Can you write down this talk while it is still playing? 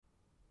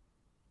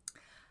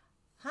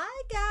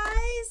Hi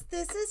guys,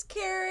 this is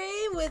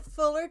Carrie with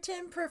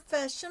Fullerton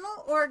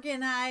Professional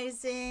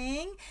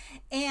Organizing,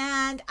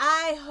 and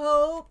I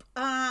hope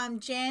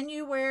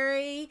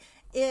January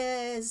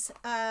is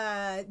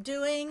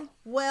doing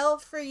well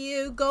for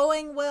you,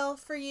 going well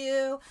for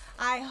you.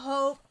 I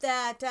hope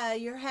that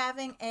you're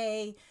having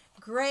a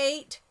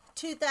great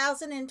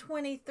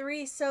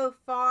 2023 so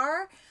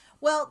far.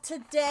 Well,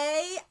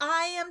 today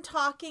I am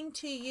talking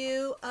to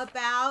you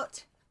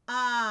about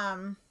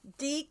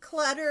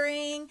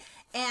decluttering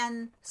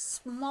and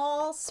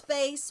small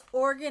space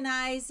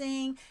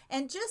organizing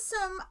and just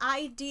some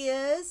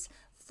ideas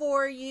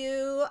for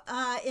you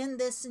in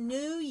this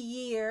new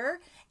year.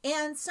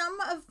 And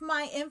some of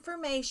my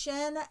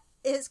information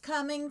is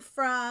coming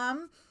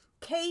from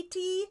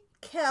Katie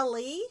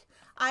Kelly.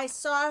 I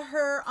saw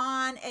her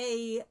on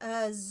a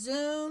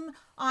Zoom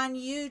on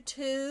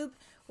YouTube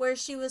where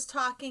she was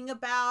talking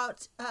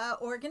about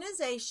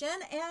organization,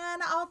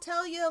 and I'll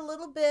tell you a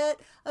little bit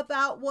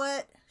about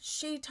what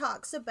she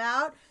talks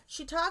about.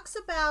 She talks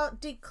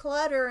about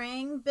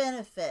decluttering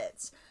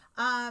benefits.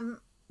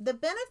 The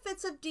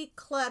benefits of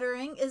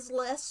decluttering is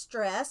less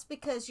stress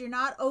because you're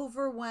not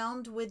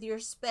overwhelmed with your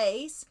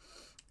space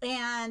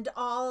and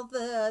all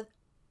the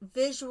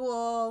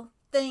visual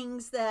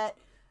things that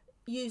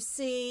you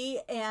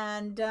see,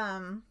 and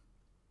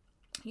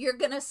you're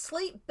going to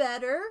sleep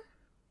better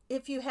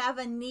if you have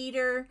a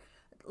neater,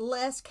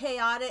 less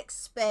chaotic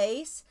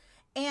space,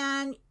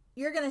 and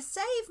you're going to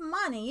save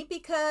money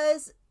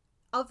because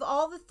of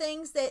all the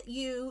things that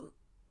you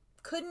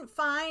couldn't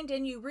find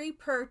and you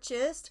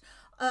repurchased,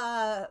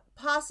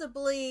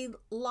 possibly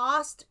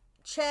lost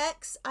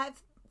checks.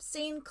 I've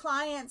seen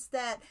clients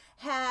that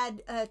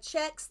had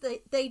checks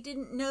that they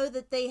didn't know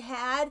that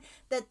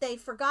they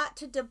forgot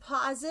to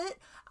deposit.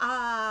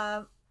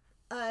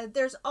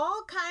 There's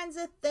all kinds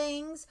of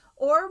things,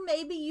 or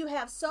maybe you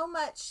have so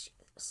much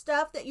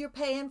stuff that you're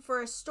paying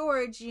for a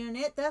storage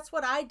unit. That's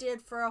what I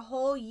did for a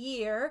whole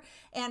year,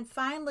 and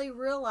finally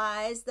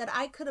realized that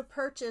I could have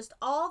purchased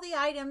all the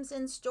items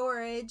in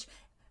storage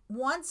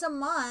once a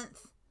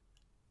month.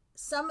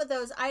 Some of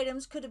those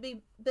items could have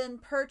been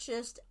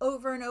purchased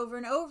over and over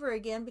and over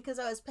again because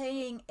I was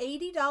paying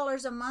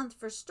 $80 a month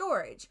for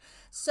storage.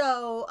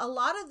 So a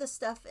lot of the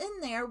stuff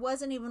in there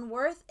wasn't even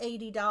worth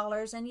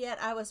 $80, and yet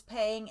I was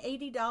paying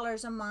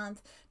 $80 a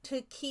month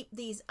to keep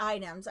these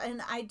items.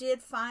 And I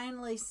did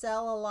finally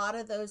sell a lot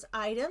of those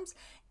items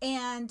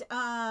and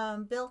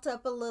built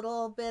up a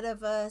little bit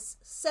of a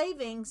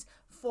savings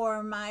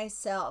for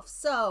myself.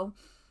 So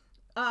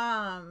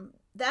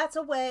that's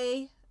a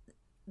way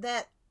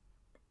that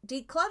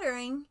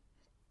decluttering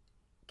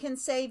can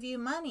save you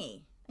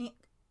money.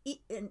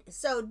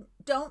 So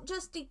don't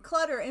just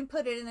declutter and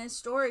put it in a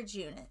storage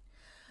unit.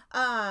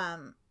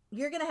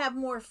 You're going to have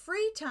more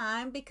free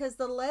time because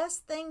the less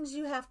things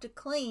you have to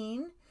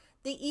clean,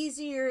 the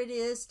easier it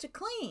is to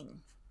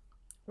clean,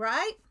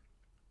 right?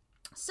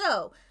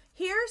 So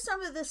here are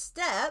some of the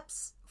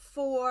steps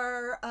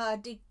for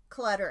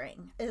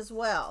decluttering as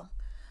well.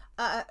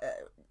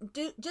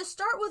 Just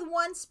start with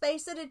one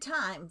space at a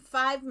time,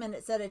 5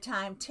 minutes at a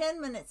time, 10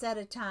 minutes at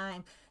a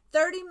time,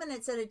 30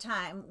 minutes at a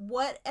time.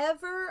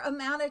 Whatever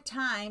amount of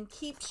time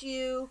keeps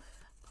you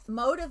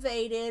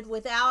motivated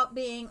without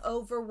being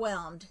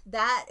overwhelmed.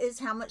 That is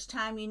how much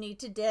time you need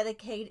to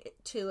dedicate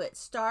to it.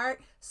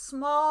 Start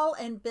small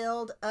and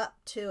build up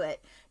to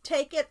it.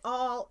 Take it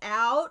all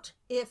out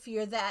if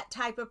you're that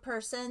type of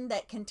person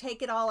that can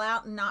take it all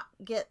out and not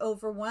get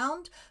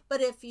overwhelmed. But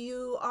if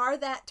you are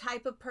that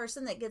type of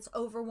person that gets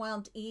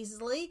overwhelmed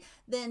easily,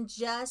 then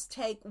just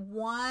take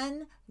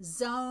one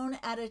zone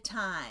at a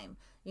time.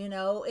 You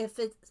know, if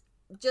it's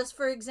just,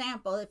 for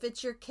example, if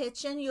it's your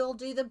kitchen, you'll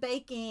do the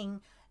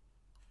baking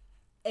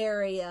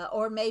area,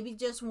 or maybe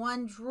just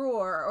one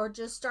drawer, or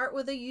just start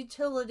with a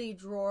utility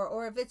drawer.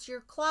 Or if it's your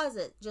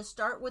closet, just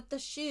start with the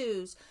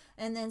shoes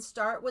and then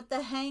start with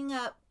the hang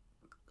up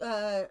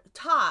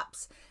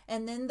tops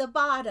and then the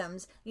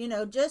bottoms. You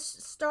know,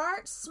 just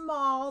start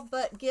small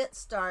but get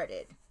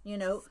started. You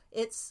know,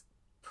 it's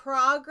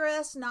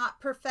progress, not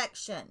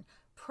perfection.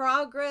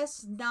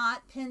 Progress,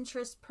 not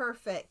Pinterest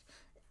perfect.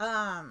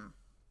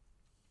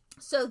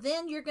 So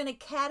then you're going to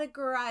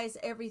categorize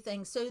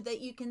everything so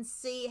that you can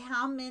see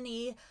how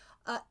many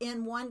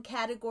in one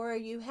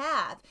category you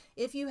have.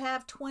 If you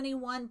have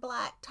 21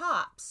 black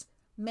tops,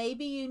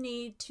 maybe you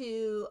need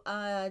to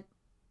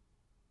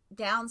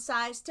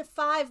downsize to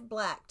 5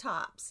 black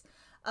tops.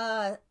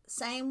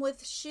 Same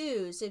with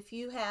shoes. If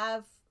you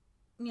have,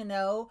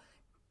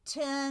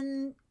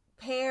 10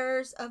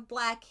 pairs of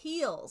black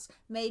heels,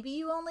 maybe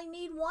you only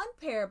need 1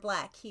 pair of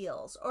black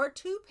heels or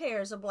 2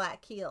 pairs of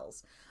black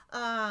heels.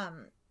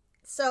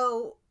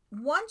 So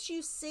once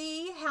you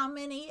see how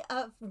many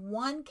of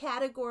one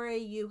category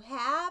you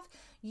have,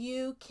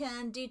 you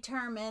can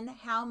determine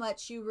how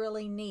much you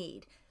really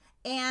need.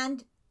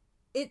 And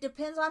it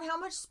depends on how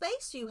much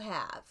space you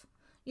have.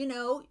 You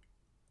know,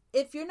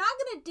 if you're not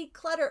going to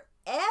declutter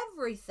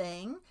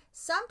everything,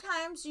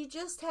 sometimes you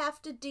just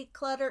have to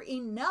declutter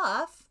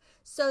enough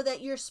so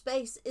that your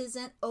space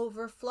isn't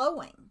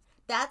overflowing.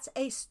 that's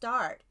a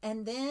start.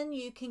 And then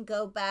you can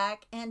go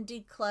back and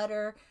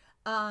declutter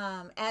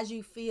as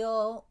you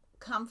feel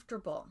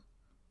comfortable.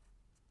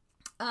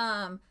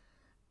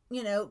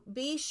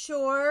 Be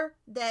sure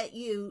that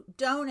you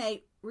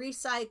donate,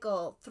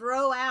 recycle,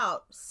 throw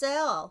out,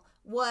 sell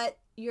what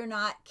you're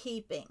not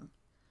keeping.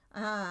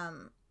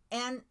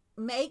 And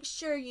make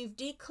sure you've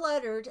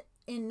decluttered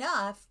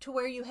enough to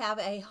where you have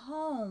a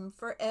home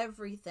for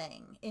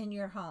everything in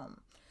your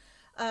home.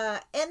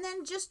 And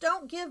then just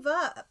don't give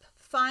up.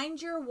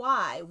 Find your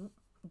why.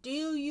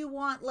 Do you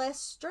want less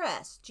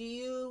stress? Do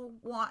you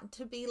want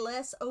to be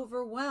less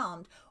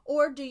overwhelmed?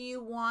 Or do you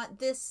want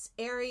this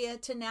area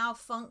to now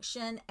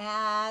function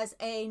as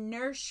a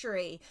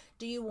nursery?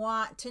 Do you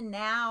want to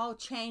now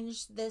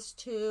change this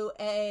to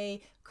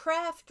a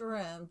craft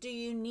room? Do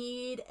you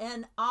need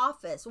an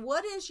office?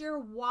 What is your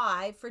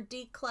why for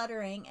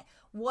decluttering?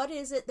 What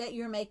is it that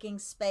you're making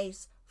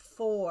space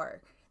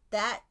for?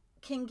 That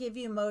can give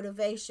you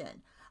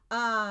motivation.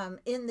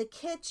 In the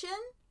kitchen,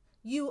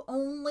 you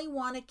only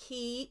want to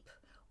keep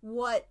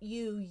what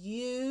you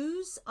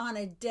use on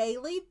a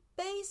daily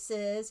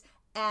basis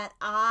at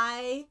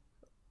eye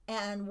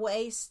and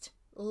waist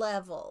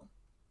level.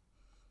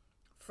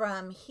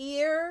 From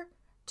here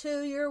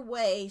to your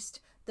waist,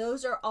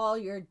 those are all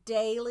your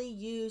daily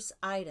use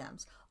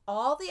items.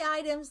 All the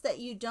items that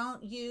you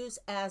don't use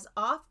as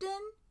often,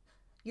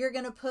 you're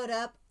going to put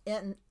up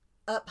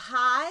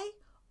high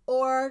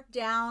or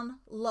down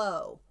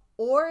low.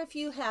 Or if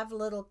you have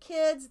little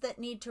kids that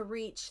need to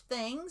reach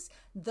things,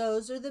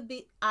 those are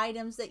the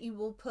items that you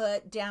will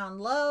put down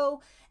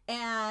low.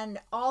 And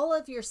all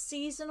of your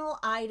seasonal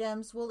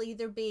items will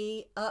either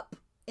be up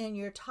in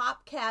your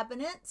top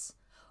cabinets,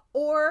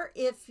 or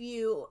if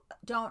you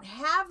don't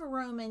have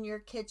room in your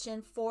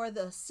kitchen for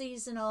the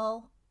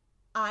seasonal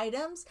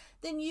items,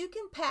 then you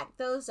can pack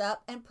those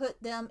up and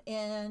put them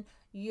in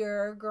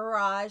your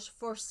garage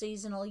for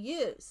seasonal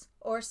use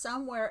or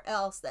somewhere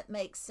else that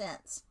makes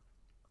sense.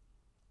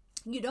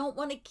 You don't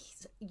want to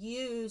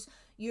use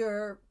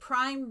your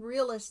prime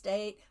real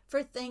estate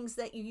for things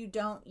that you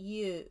don't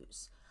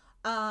use,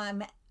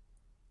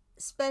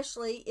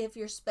 especially if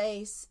your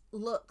space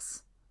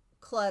looks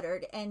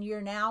cluttered and you're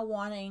now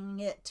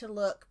wanting it to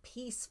look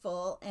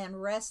peaceful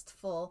and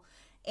restful,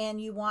 and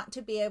you want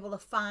to be able to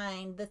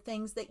find the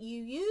things that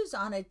you use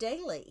on a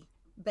daily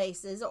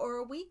basis or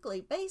a weekly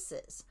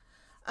basis.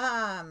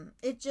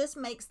 It just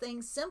makes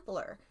things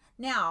simpler.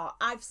 Now,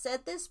 I've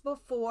said this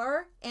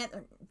before,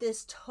 and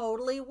this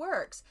totally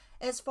works.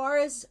 As far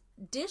as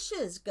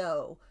dishes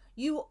go,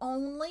 you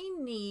only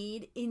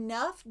need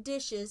enough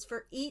dishes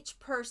for each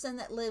person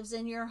that lives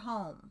in your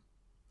home.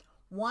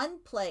 One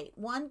plate,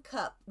 one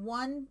cup,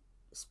 one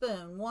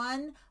spoon,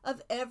 one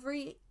of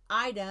every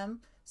item,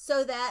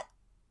 so that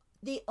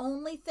the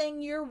only thing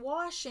you're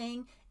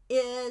washing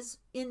is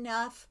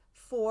enough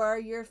for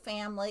your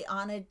family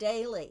on a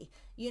daily.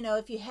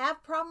 If you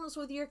have problems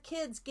with your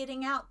kids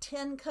getting out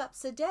 10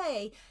 cups a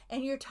day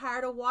and you're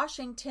tired of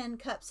washing 10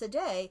 cups a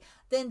day,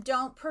 then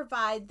don't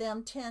provide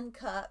them 10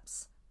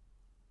 cups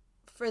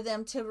for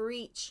them to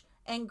reach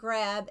and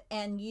grab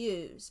and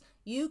use.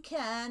 You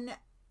can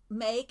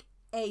make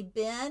a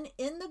bin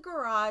in the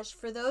garage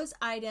for those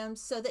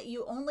items so that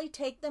you only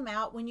take them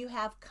out when you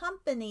have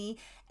company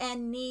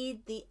and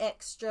need the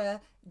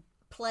extra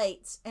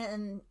plates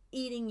and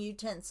eating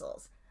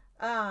utensils.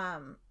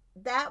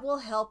 That will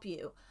help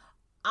you.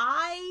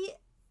 I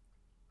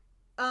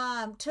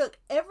took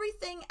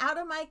everything out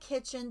of my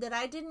kitchen that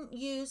I didn't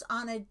use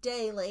on a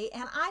daily,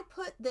 and I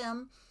put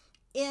them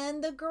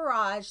in the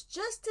garage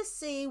just to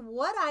see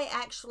what I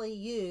actually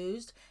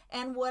used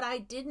and what I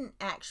didn't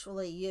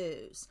actually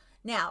use.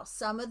 Now,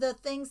 some of the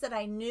things that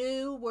I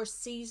knew were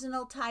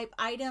seasonal type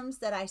items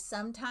that I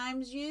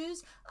sometimes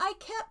use, I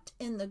kept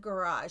in the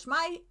garage.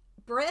 My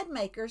bread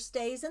maker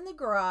stays in the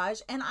garage,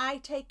 and I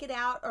take it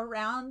out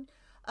around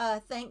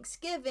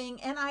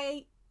Thanksgiving, and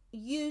I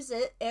use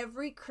it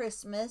every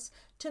Christmas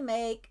to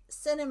make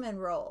cinnamon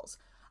rolls.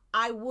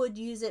 I would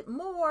use it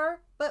more,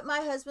 but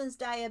my husband's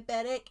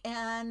diabetic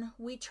and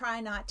we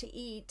try not to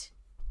eat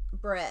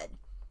bread.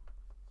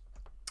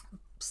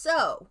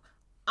 So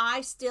I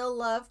still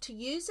love to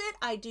use it.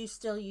 I do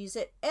still use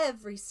it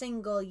every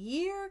single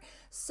year.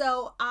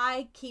 So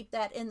I keep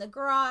that in the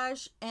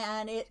garage,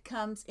 and it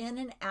comes in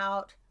and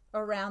out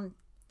around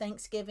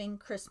Thanksgiving,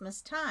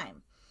 Christmas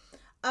time.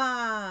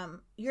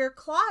 Your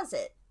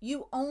closet.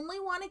 You only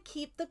want to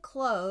keep the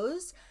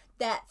clothes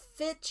that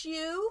fit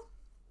you,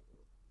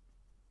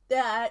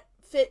 that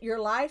fit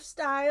your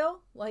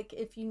lifestyle, like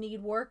if you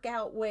need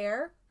workout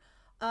wear,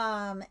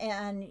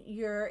 and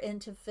you're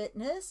into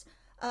fitness.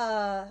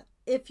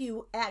 If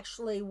you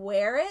actually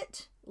wear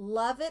it,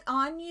 love it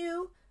on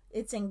you,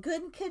 it's in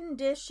good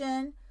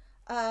condition,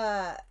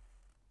 and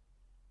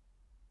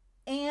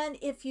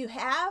if you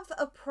have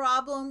a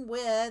problem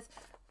with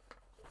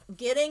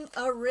getting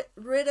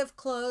rid of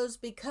clothes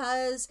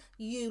because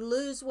you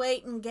lose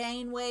weight and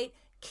gain weight,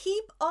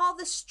 keep all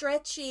the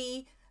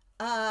stretchy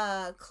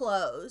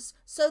clothes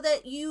so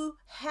that you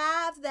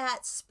have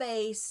that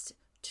space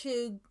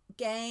to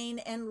gain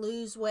and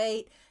lose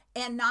weight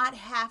and not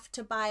have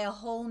to buy a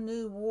whole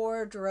new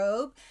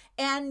wardrobe,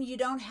 and you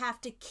don't have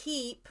to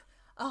keep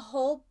a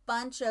whole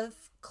bunch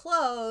of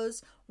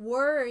clothes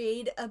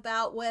worried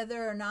about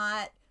whether or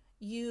not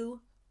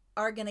you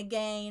are going to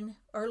gain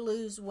or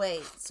lose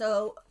weight.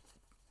 So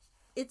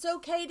it's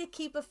okay to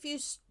keep a few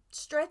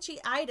stretchy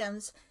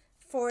items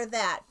for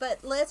that,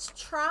 but let's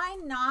try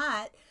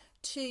not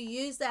to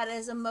use that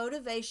as a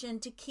motivation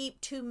to keep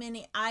too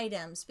many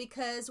items,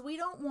 because we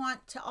don't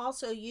want to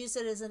also use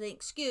it as an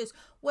excuse.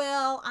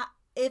 Well,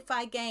 if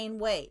I gain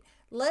weight,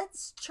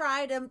 let's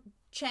try to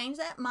change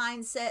that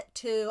mindset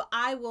to,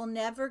 I will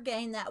never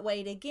gain that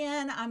weight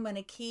again. I'm going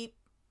to keep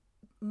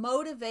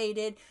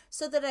motivated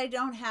so that I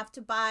don't have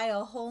to buy a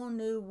whole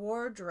new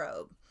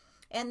wardrobe.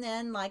 And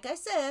then, like I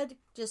said,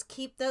 just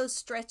keep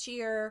those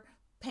stretchier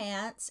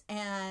pants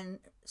and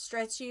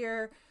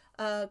stretchier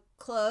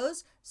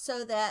clothes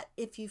so that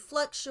if you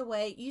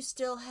fluctuate, you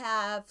still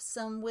have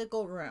some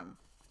wiggle room.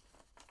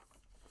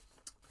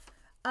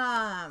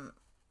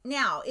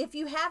 Now, if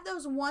you have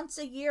those once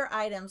a year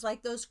items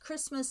like those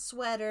Christmas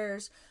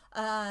sweaters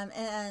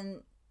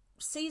and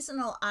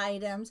seasonal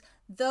items,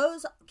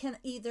 those can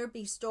either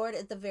be stored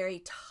at the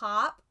very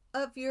top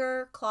of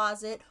your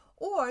closet,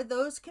 or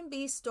those can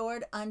be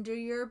stored under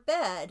your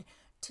bed,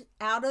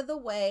 out of the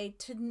way,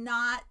 to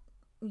not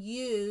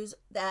use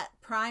that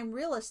prime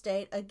real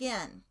estate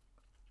again.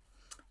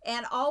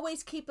 And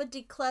always keep a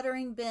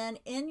decluttering bin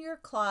in your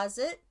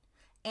closet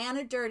and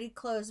a dirty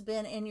clothes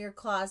bin in your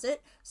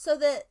closet, so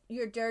that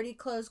your dirty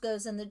clothes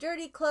goes in the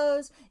dirty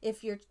clothes.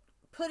 If you're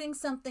putting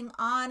something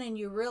on and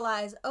you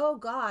realize, oh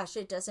gosh,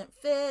 it doesn't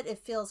fit, it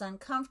feels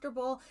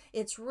uncomfortable,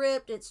 it's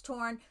ripped, it's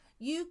torn,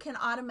 you can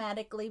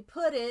automatically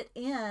put it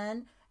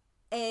in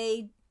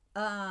a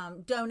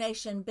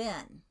donation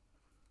bin.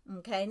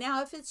 Okay,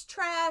 now if it's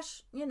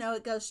trash,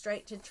 it goes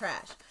straight to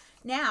trash.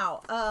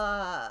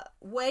 Now,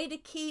 way to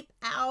keep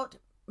out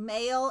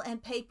mail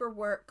and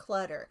paperwork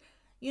clutter.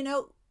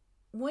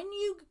 When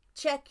you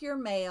check your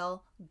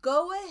mail,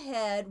 go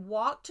ahead,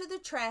 walk to the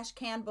trash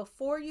can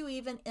before you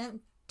even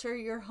enter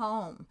your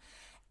home,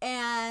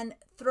 and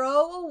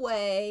throw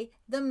away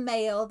the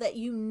mail that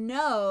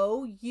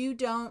you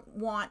don't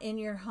want in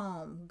your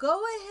home.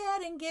 Go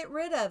ahead and get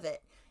rid of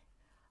it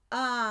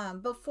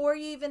before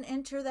you even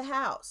enter the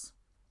house.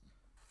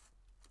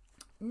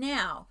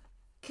 Now,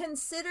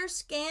 consider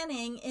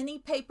scanning any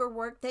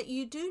paperwork that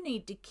you do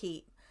need to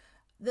keep.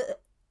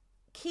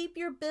 Keep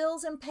your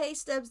bills and pay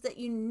stubs that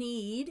you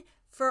need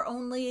for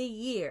only a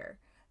year.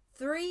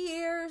 3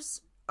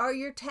 years are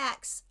your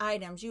tax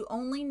items. You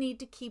only need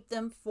to keep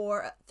them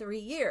for 3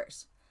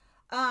 years.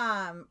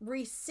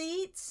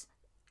 Receipts,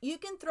 you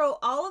can throw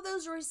all of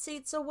those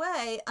receipts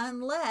away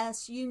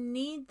unless you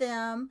need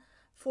them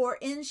for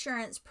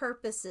insurance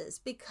purposes,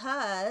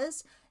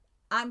 because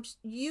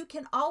you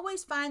can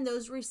always find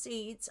those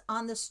receipts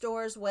on the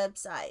store's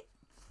website.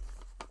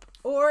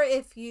 Or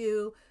if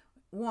you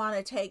want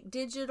to take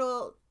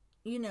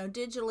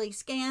digitally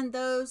scan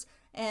those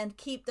and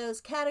keep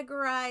those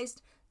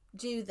categorized,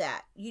 do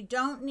that. You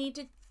don't need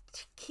to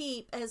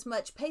keep as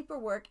much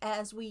paperwork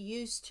as we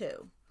used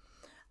to.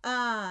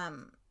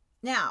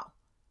 Now,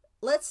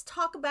 let's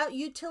talk about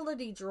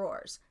utility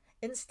drawers.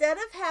 Instead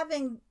of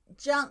having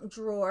junk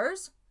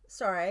drawers,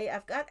 sorry,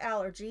 I've got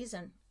allergies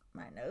and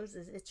my nose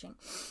is itching.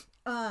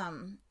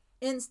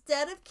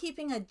 Instead of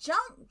keeping a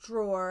junk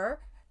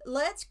drawer,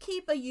 let's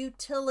keep a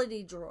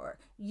utility drawer.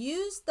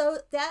 Use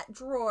that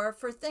drawer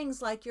for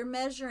things like your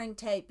measuring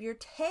tape, your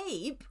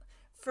tape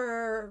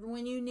for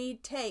when you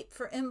need tape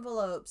for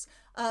envelopes,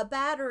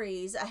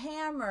 batteries, a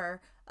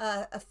hammer,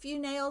 a few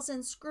nails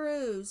and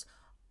screws,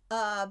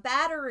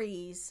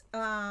 batteries,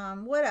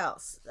 what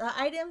else?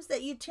 Items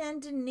that you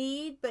tend to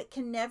need but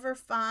can never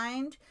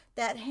find.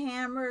 That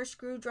hammer,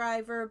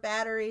 screwdriver,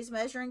 batteries,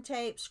 measuring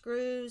tape,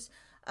 screws,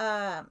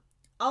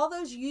 all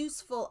those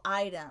useful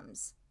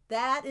items.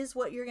 That is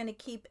what you're going to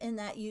keep in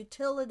that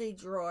utility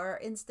drawer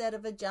instead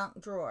of a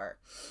junk drawer.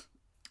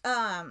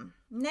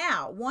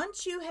 Now,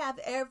 once you have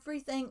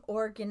everything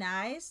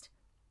organized,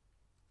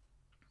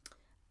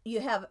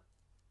 you have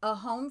a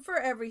home for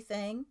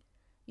everything.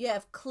 You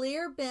have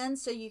clear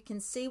bins so you can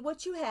see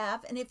what you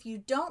have. And if you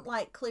don't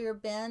like clear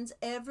bins,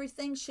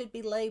 everything should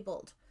be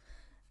labeled.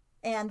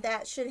 And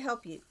that should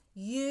help you.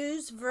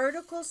 Use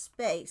vertical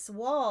space,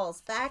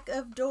 walls, back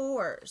of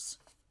doors.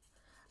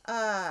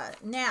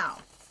 Now,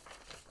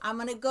 I'm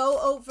going to go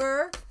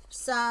over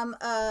some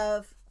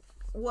of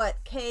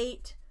what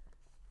Katie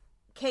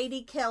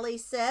Kelly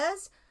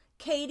says.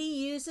 Katie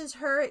uses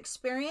her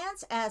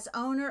experience as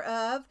owner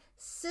of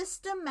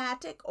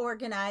Systematic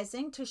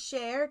Organizing to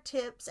share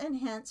tips and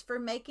hints for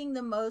making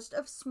the most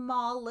of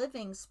small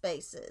living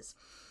spaces.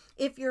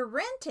 If you're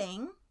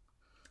renting,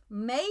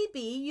 maybe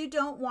you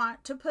don't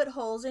want to put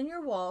holes in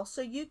your wall,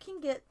 so you can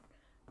get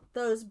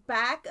those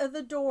back of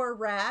the door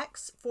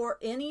racks for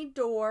any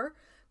door,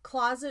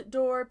 closet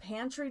door,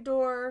 pantry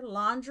door,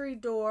 laundry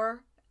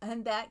door,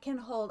 and that can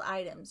hold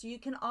items. You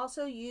can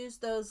also use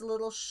those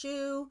little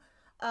shoe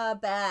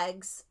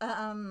bags,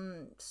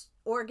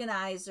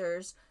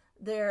 organizers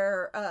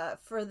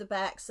for the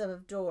backs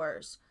of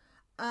doors.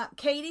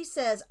 Katie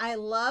says, I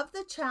love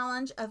the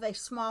challenge of a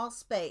small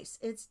space.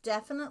 It's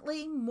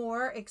definitely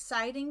more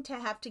exciting to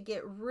have to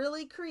get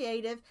really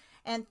creative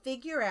and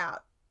figure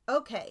out,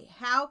 okay,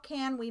 how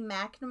can we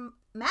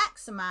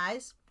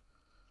maximize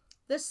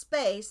the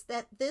space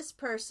that this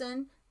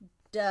person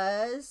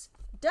does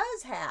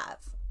have.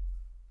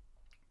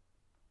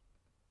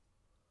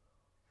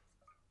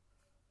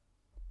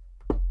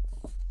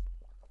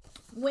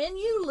 When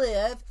you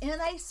live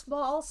in a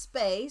small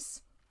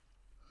space,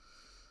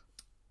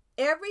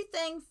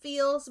 everything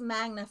feels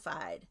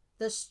magnified.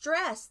 The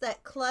stress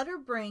that clutter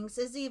brings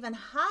is even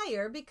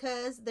higher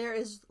because there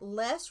is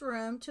less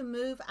room to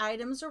move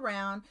items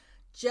around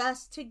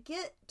just to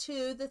get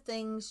to the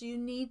things you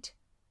need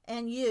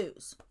and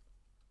use.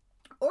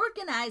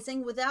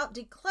 Organizing without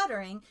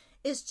decluttering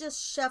is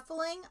just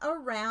shuffling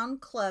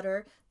around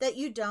clutter that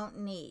you don't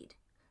need.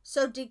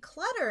 So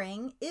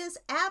decluttering is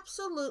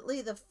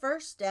absolutely the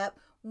first step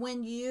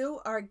when you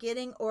are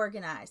getting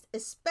organized,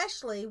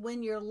 especially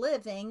when you're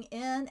living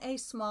in a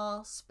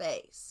small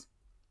space.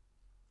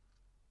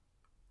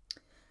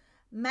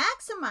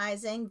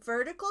 Maximizing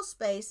vertical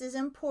space is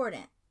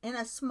important. In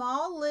a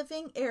small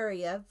living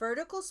area,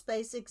 vertical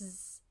space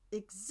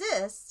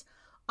exists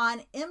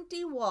on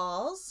empty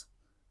walls,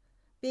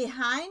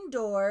 behind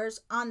doors,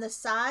 on the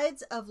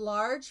sides of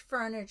large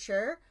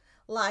furniture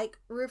like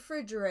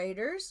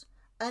refrigerators.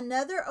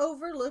 Another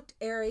overlooked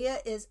area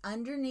is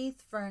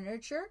underneath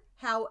furniture.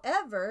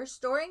 However,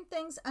 storing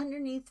things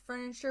underneath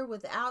furniture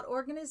without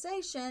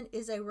organization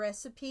is a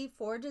recipe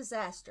for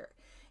disaster.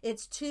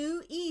 It's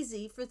too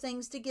easy for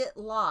things to get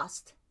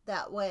lost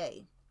that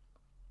way.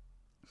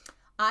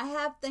 I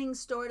have things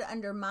stored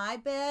under my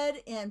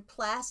bed in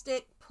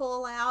plastic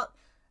pull-out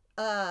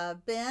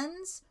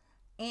bins,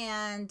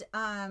 and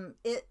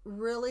it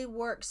really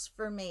works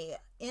for me.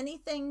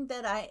 Anything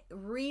that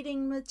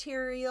reading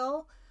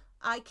material,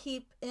 I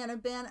keep in a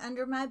bin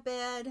under my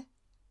bed.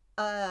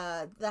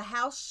 The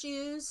house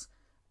shoes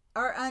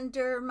are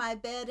under my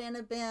bed in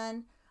a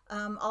bin.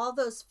 All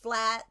those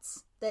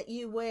flats that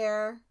you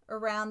wear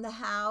around the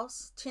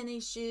house,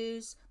 tennis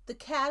shoes, the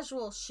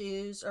casual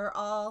shoes are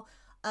all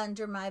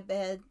under my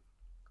bed.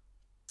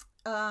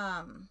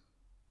 Now,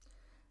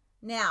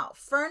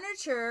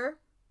 furniture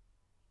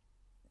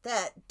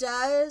that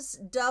does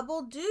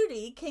double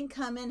duty can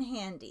come in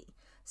handy.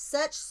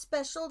 Such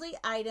specialty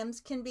items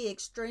can be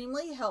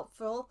extremely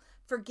helpful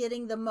for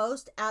getting the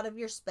most out of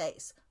your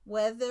space,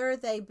 whether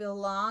they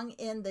belong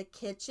in the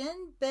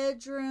kitchen,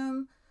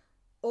 bedroom,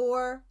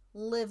 or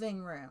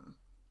living room.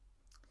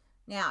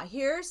 Now,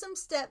 here are some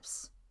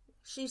steps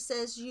she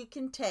says you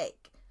can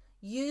take.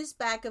 Use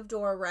back of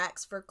door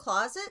racks for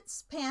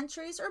closets,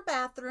 pantries, or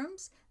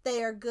bathrooms.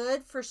 They are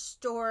good for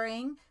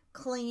storing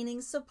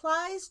cleaning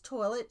supplies,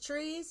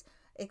 toiletries,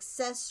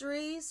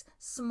 accessories.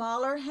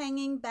 Smaller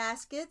hanging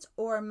baskets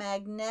or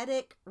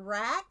magnetic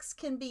racks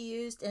can be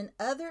used in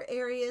other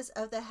areas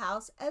of the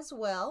house as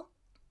well.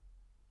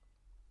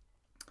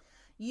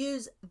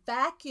 Use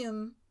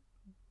vacuum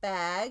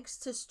bags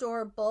to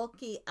store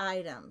bulky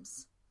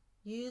items.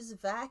 Use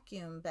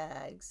vacuum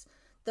bags.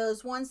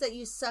 Those ones that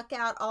you suck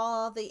out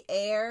all the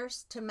air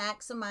to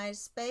maximize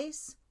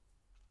space.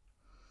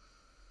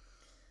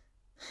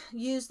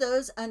 Use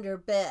those under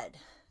bed.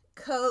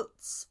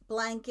 Coats,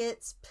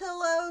 blankets,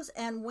 pillows,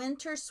 and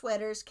winter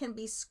sweaters can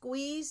be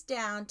squeezed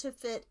down to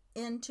fit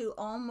into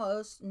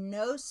almost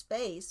no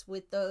space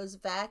with those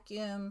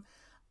vacuum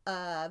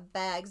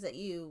bags that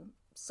you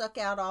suck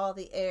out all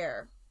the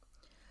air.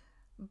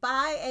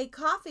 Buy a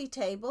coffee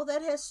table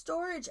that has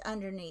storage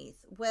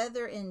underneath,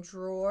 whether in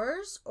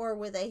drawers or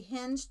with a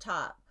hinge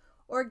top,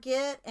 or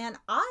get an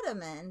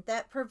ottoman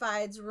that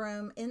provides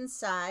room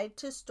inside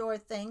to store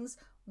things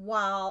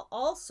while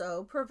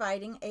also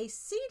providing a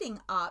seating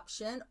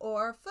option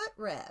or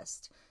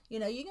footrest. You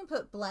know, you can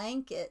put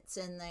blankets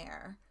in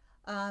there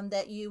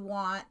that you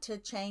want to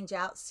change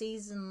out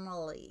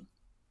seasonally.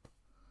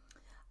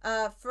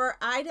 For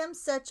items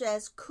such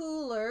as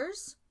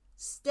coolers,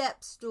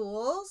 step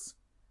stools,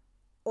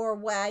 or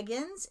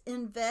wagons,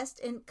 invest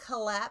in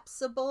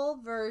collapsible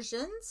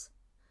versions.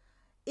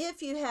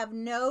 If you have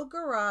no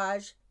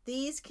garage,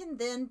 these can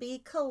then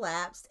be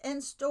collapsed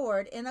and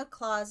stored in a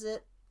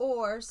closet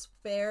or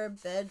spare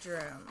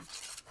bedroom.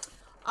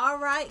 All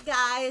right,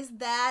 guys,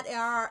 that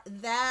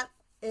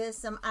is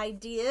some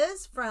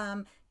ideas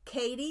from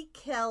Katie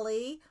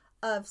Kelly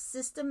of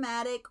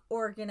Systematic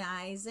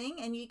Organizing,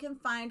 and you can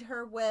find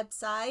her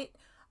website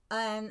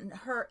and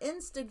her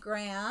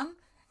Instagram,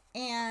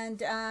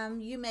 and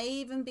you may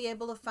even be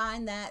able to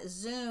find that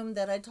Zoom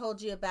that I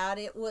told you about.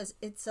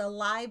 It's a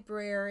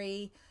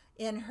library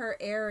in her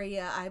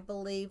area, I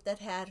believe, that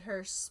had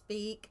her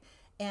speak.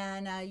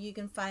 And you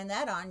can find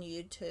that on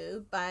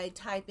YouTube by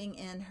typing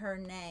in her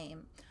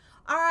name.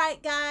 All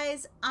right,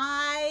 guys,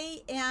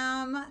 I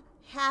am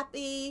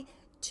happy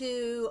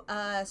to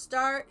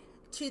start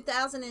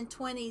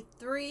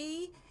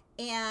 2023,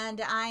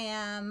 and I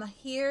am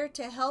here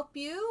to help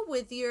you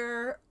with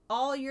your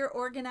all your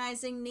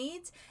organizing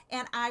needs.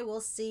 And I will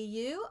see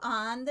you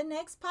on the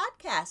next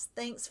podcast.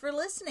 Thanks for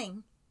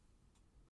listening.